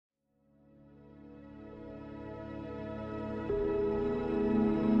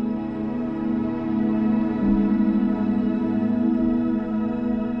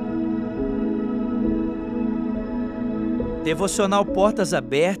Devocional Portas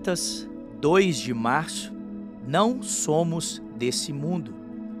Abertas, 2 de março. Não somos desse mundo.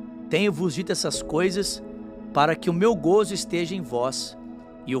 Tenho-vos dito essas coisas para que o meu gozo esteja em vós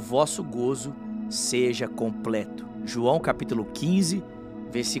e o vosso gozo seja completo. João capítulo 15,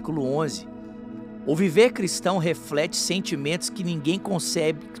 versículo 11. O viver cristão reflete sentimentos que ninguém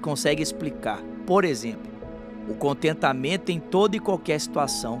consegue explicar. Por exemplo, o contentamento em toda e qualquer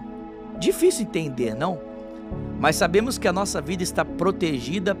situação. Difícil entender, não? Mas sabemos que a nossa vida está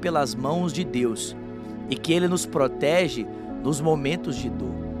protegida pelas mãos de Deus e que Ele nos protege nos momentos de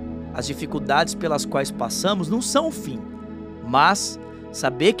dor. As dificuldades pelas quais passamos não são o fim, mas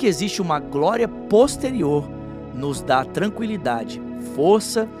saber que existe uma glória posterior nos dá tranquilidade,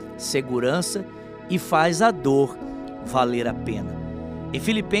 força, segurança e faz a dor valer a pena. Em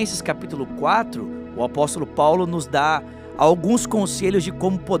Filipenses capítulo 4, o apóstolo Paulo nos dá alguns conselhos de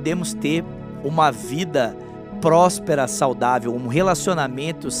como podemos ter uma vida próspera, saudável, um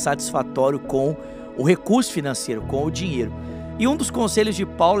relacionamento satisfatório com o recurso financeiro, com o dinheiro. E um dos conselhos de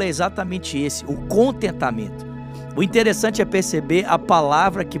Paulo é exatamente esse, o contentamento. O interessante é perceber a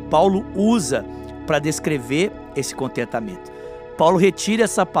palavra que Paulo usa para descrever esse contentamento. Paulo retira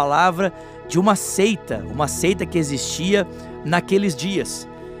essa palavra de uma seita que existia naqueles dias.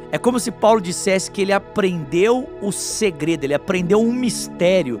 É como se Paulo dissesse que ele aprendeu o segredo, ele aprendeu um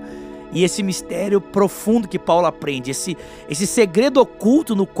mistério. E esse mistério profundo que Paulo aprende, esse segredo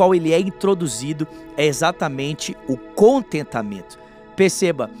oculto no qual ele é introduzido, é exatamente o contentamento.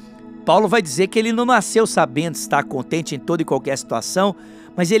 Perceba, Paulo vai dizer que ele não nasceu sabendo estar contente em toda e qualquer situação,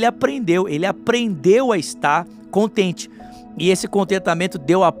 mas ele aprendeu a estar contente. E esse contentamento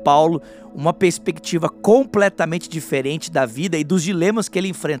deu a Paulo uma perspectiva completamente diferente da vida e dos dilemas que ele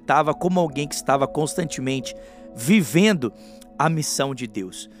enfrentava como alguém que estava constantemente vivendo a missão de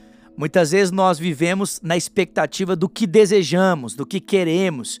Deus. Muitas vezes nós vivemos na expectativa do que desejamos, do que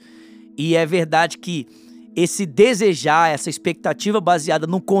queremos, e é verdade que esse desejar, essa expectativa baseada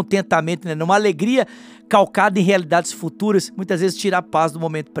num contentamento, né, numa alegria calcada em realidades futuras, muitas vezes tira a paz do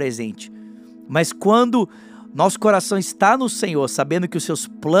momento presente. Mas quando nosso coração está no Senhor, sabendo que os seus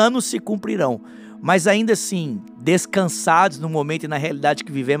planos se cumprirão, mas ainda assim descansados no momento e na realidade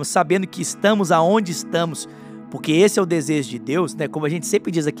que vivemos, sabendo que estamos aonde estamos, porque esse é o desejo de Deus, né? Como a gente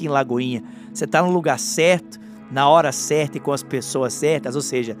sempre diz aqui em Lagoinha, você está no lugar certo, na hora certa e com as pessoas certas, ou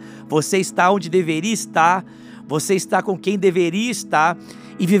seja, você está onde deveria estar, você está com quem deveria estar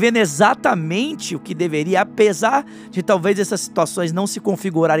e vivendo exatamente o que deveria, apesar de talvez essas situações não se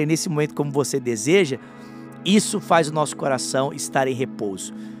configurarem nesse momento como você deseja. Isso faz o nosso coração estar em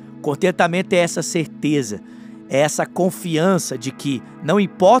repouso. Contentamento é essa certeza, é essa confiança de que não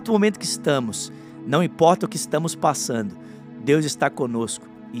importa o momento que estamos, não importa o que estamos passando, Deus está conosco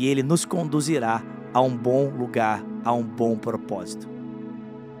e Ele nos conduzirá a um bom lugar, a um bom propósito.